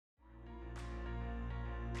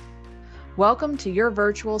Welcome to your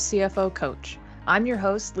virtual CFO coach. I'm your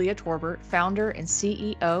host, Leah Torbert, founder and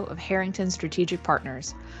CEO of Harrington Strategic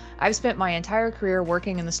Partners. I've spent my entire career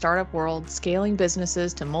working in the startup world, scaling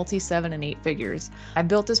businesses to multi-7 and 8 figures. I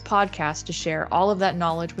built this podcast to share all of that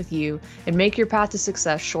knowledge with you and make your path to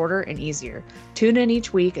success shorter and easier. Tune in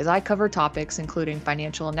each week as I cover topics including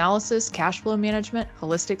financial analysis, cash flow management,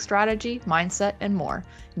 holistic strategy, mindset, and more.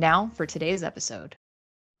 Now for today's episode.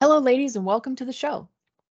 Hello, ladies, and welcome to the show.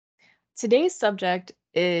 Today's subject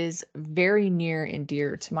is very near and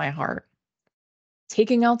dear to my heart.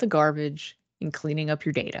 Taking out the garbage and cleaning up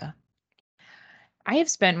your data. I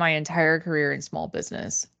have spent my entire career in small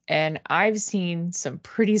business, and I've seen some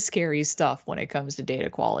pretty scary stuff when it comes to data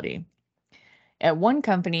quality. At one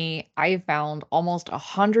company, I found almost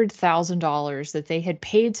 $100,000 that they had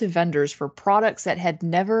paid to vendors for products that had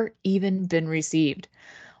never even been received,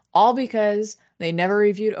 all because they never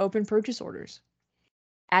reviewed open purchase orders.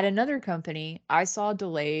 At another company, I saw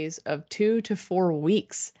delays of 2 to 4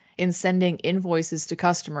 weeks in sending invoices to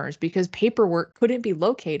customers because paperwork couldn't be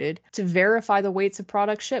located to verify the weights of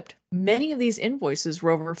products shipped. Many of these invoices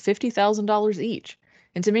were over $50,000 each.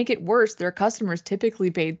 And to make it worse, their customers typically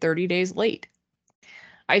paid 30 days late.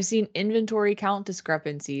 I've seen inventory count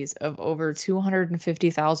discrepancies of over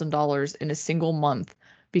 $250,000 in a single month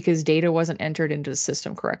because data wasn't entered into the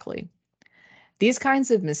system correctly. These kinds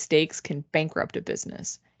of mistakes can bankrupt a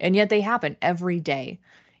business, and yet they happen every day.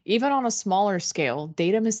 Even on a smaller scale,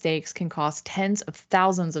 data mistakes can cost tens of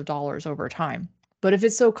thousands of dollars over time. But if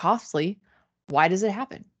it's so costly, why does it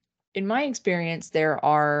happen? In my experience, there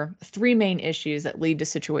are three main issues that lead to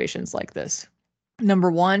situations like this. Number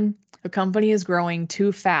one, a company is growing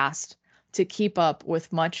too fast to keep up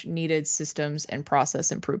with much needed systems and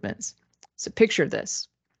process improvements. So picture this.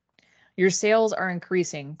 Your sales are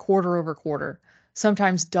increasing quarter over quarter,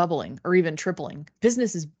 sometimes doubling or even tripling.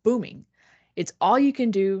 Business is booming. It's all you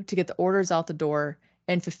can do to get the orders out the door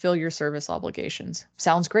and fulfill your service obligations.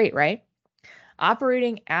 Sounds great, right?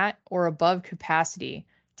 Operating at or above capacity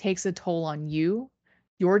takes a toll on you,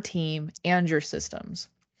 your team, and your systems.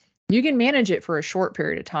 You can manage it for a short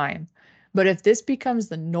period of time, but if this becomes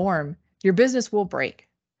the norm, your business will break.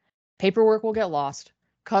 Paperwork will get lost,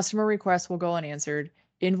 customer requests will go unanswered,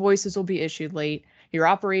 invoices will be issued late, your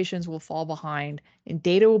operations will fall behind, and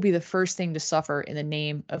data will be the first thing to suffer in the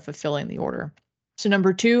name of fulfilling the order. So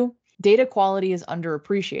number two, data quality is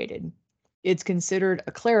underappreciated. It's considered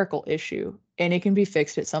a clerical issue, and it can be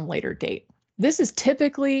fixed at some later date. This is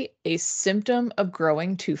typically a symptom of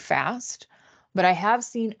growing too fast, but I have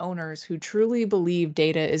seen owners who truly believe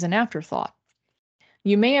data is an afterthought.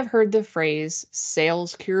 You may have heard the phrase,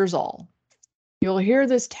 sales cures all. You'll hear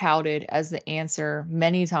this touted as the answer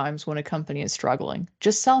many times when a company is struggling.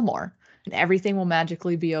 Just sell more, and everything will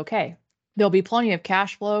magically be okay. There'll be plenty of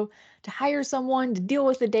cash flow to hire someone to deal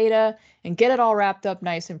with the data and get it all wrapped up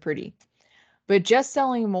nice and pretty. But just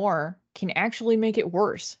selling more can actually make it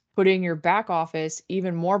worse, putting your back office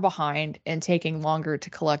even more behind and taking longer to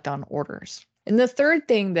collect on orders. And the third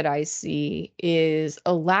thing that I see is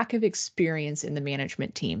a lack of experience in the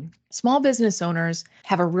management team. Small business owners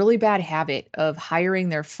have a really bad habit of hiring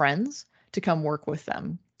their friends to come work with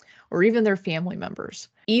them, or even their family members,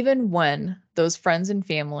 even when those friends and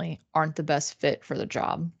family aren't the best fit for the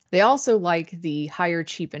job. They also like the hire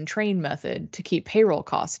cheap and train method to keep payroll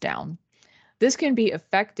costs down. This can be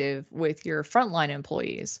effective with your frontline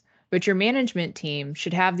employees, but your management team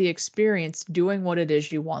should have the experience doing what it is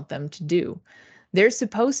you want them to do. There's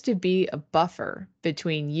supposed to be a buffer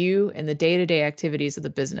between you and the day-to-day activities of the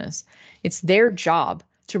business. It's their job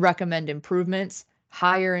to recommend improvements,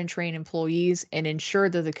 hire and train employees, and ensure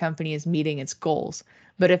that the company is meeting its goals.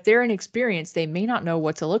 But if they're inexperienced, they may not know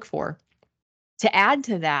what to look for. To add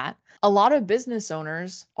to that, a lot of business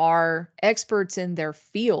owners are experts in their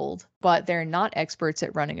field, but they're not experts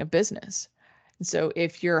at running a business. So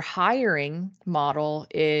if your hiring model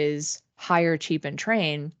is hire cheap and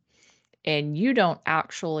train, and you don't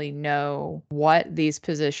actually know what these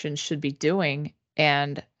positions should be doing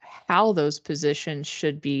and how those positions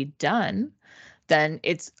should be done, then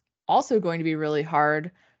it's also going to be really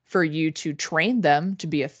hard for you to train them to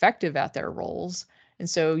be effective at their roles. And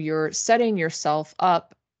so you're setting yourself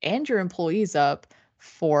up and your employees up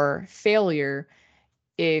for failure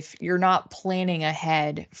if you're not planning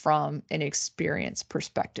ahead from an experience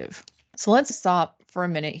perspective. So let's stop for a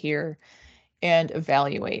minute here and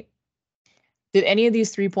evaluate. Did any of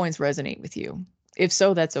these 3 points resonate with you? If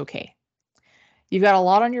so, that's okay. You've got a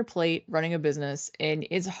lot on your plate running a business, and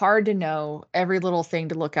it's hard to know every little thing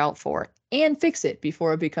to look out for and fix it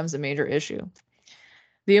before it becomes a major issue.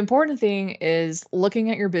 The important thing is looking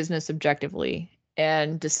at your business objectively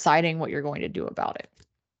and deciding what you're going to do about it.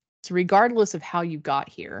 So regardless of how you got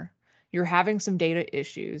here, you're having some data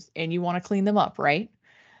issues and you want to clean them up, right?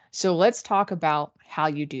 So let's talk about how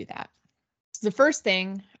you do that. So the first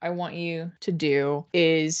thing I want you to do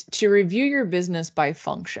is to review your business by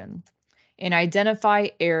function and identify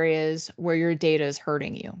areas where your data is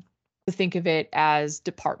hurting you. Think of it as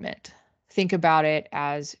department. Think about it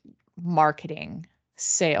as marketing,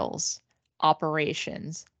 sales,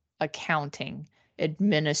 operations, accounting,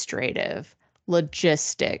 administrative,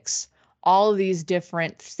 logistics, all of these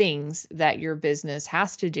different things that your business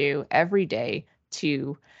has to do every day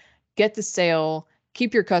to get the sale,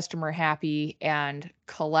 keep your customer happy, and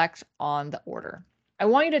collect on the order. I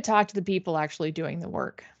want you to talk to the people actually doing the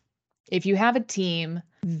work. If you have a team,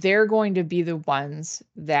 they're going to be the ones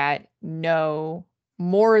that know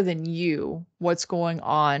more than you what's going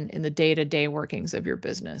on in the day-to-day workings of your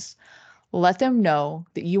business. Let them know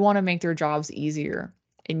that you want to make their jobs easier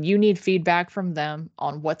and you need feedback from them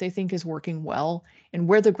on what they think is working well and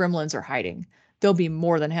where the gremlins are hiding. They'll be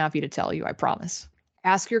more than happy to tell you, I promise.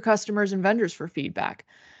 Ask your customers and vendors for feedback.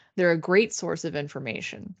 They're a great source of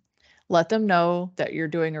information. Let them know that you're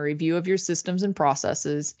doing a review of your systems and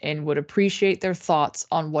processes and would appreciate their thoughts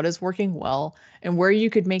on what is working well and where you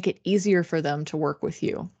could make it easier for them to work with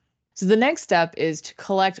you. So the next step is to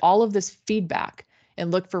collect all of this feedback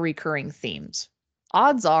and look for recurring themes.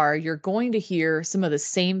 Odds are you're going to hear some of the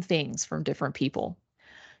same things from different people.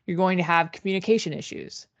 You're going to have communication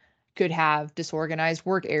issues. Could have disorganized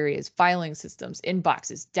work areas, filing systems,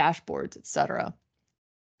 inboxes, dashboards, etc.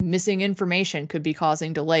 Missing information could be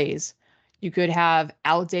causing delays. You could have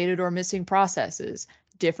outdated or missing processes.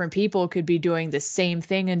 Different people could be doing the same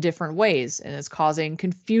thing in different ways, and it's causing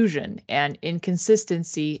confusion and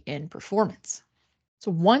inconsistency in performance. So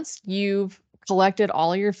once you've collected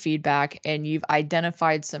all of your feedback and you've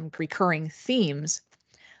identified some recurring themes,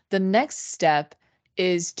 the next step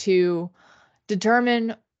is to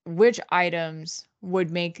determine which items would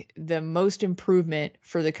make the most improvement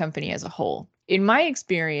for the company as a whole. In my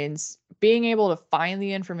experience, being able to find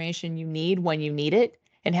the information you need when you need it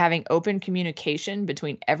and having open communication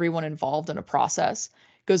between everyone involved in a process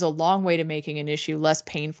goes a long way to making an issue less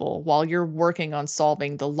painful while you're working on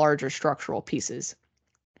solving the larger structural pieces.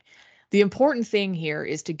 The important thing here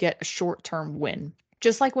is to get a short-term win.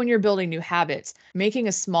 Just like when you're building new habits, making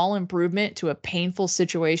a small improvement to a painful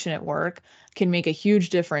situation at work can make a huge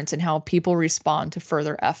difference in how people respond to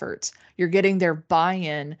further efforts. You're getting their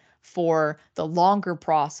buy-in for the longer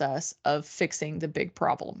process of fixing the big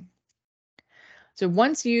problem. So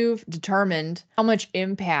once you've determined how much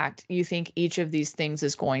impact you think each of these things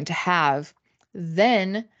is going to have,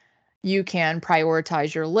 then you can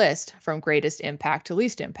prioritize your list from greatest impact to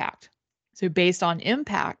least impact. So based on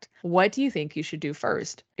impact, what do you think you should do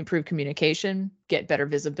first? Improve communication, get better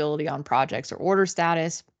visibility on projects or order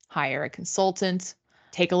status, hire a consultant,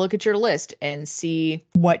 take a look at your list and see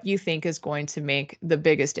what you think is going to make the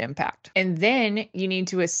biggest impact. And then you need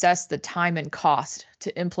to assess the time and cost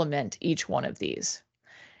to implement each one of these.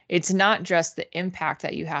 It's not just the impact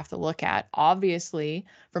that you have to look at. Obviously,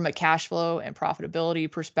 from a cash flow and profitability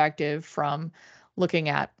perspective, from looking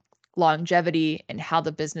at longevity and how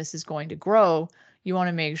the business is going to grow, you want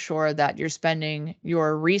to make sure that you're spending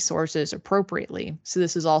your resources appropriately. So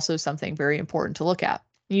this is also something very important to look at.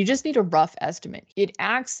 You just need a rough estimate. It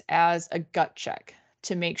acts as a gut check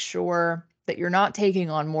to make sure that you're not taking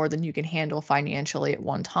on more than you can handle financially at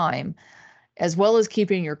one time, as well as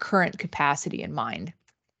keeping your current capacity in mind.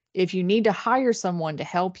 If you need to hire someone to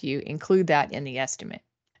help you, include that in the estimate.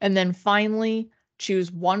 And then finally,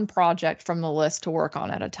 choose one project from the list to work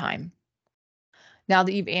on at a time. Now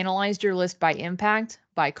that you've analyzed your list by impact,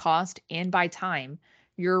 by cost, and by time,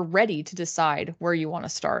 you're ready to decide where you want to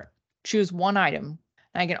start. Choose one item.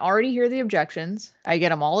 I can already hear the objections. I get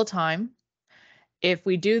them all the time. If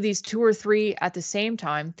we do these 2 or 3 at the same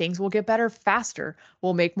time, things will get better faster.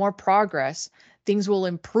 We'll make more progress. Things will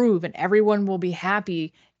improve and everyone will be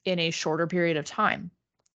happy in a shorter period of time.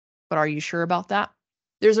 But are you sure about that?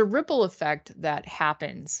 There's a ripple effect that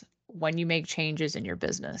happens when you make changes in your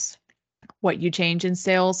business. What you change in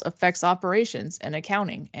sales affects operations and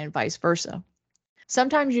accounting and vice versa.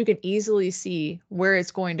 Sometimes you can easily see where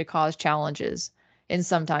it's going to cause challenges, and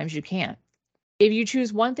sometimes you can't. If you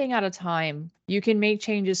choose one thing at a time, you can make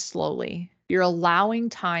changes slowly. You're allowing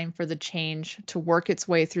time for the change to work its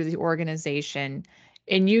way through the organization,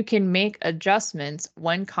 and you can make adjustments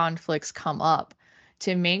when conflicts come up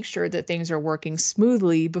to make sure that things are working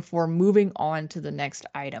smoothly before moving on to the next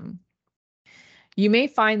item. You may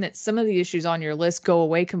find that some of the issues on your list go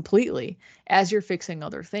away completely as you're fixing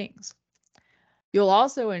other things. You'll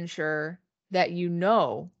also ensure that you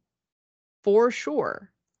know for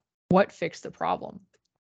sure what fixed the problem.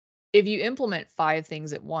 If you implement 5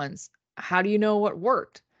 things at once, how do you know what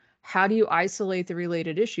worked? How do you isolate the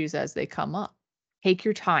related issues as they come up? Take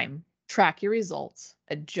your time, track your results,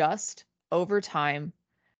 adjust over time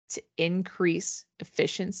to increase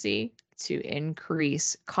efficiency, to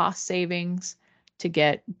increase cost savings, to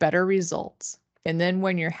get better results. And then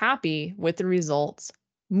when you're happy with the results,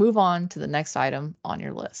 move on to the next item on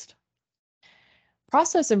your list.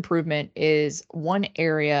 Process improvement is one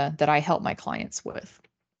area that I help my clients with.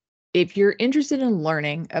 If you're interested in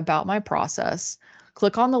learning about my process,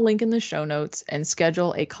 click on the link in the show notes and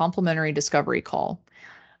schedule a complimentary discovery call.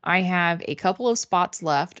 I have a couple of spots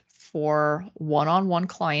left for one-on-one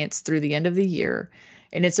clients through the end of the year,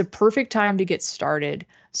 and it's a perfect time to get started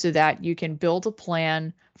so that you can build a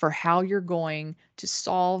plan for how you're going to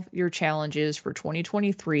solve your challenges for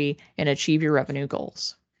 2023 and achieve your revenue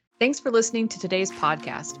goals. Thanks for listening to today's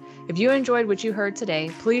podcast. If you enjoyed what you heard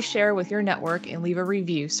today, please share with your network and leave a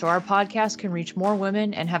review so our podcast can reach more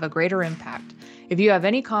women and have a greater impact. If you have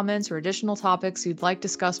any comments or additional topics you'd like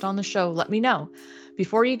discussed on the show, let me know.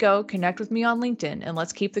 Before you go, connect with me on LinkedIn and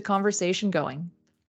let's keep the conversation going.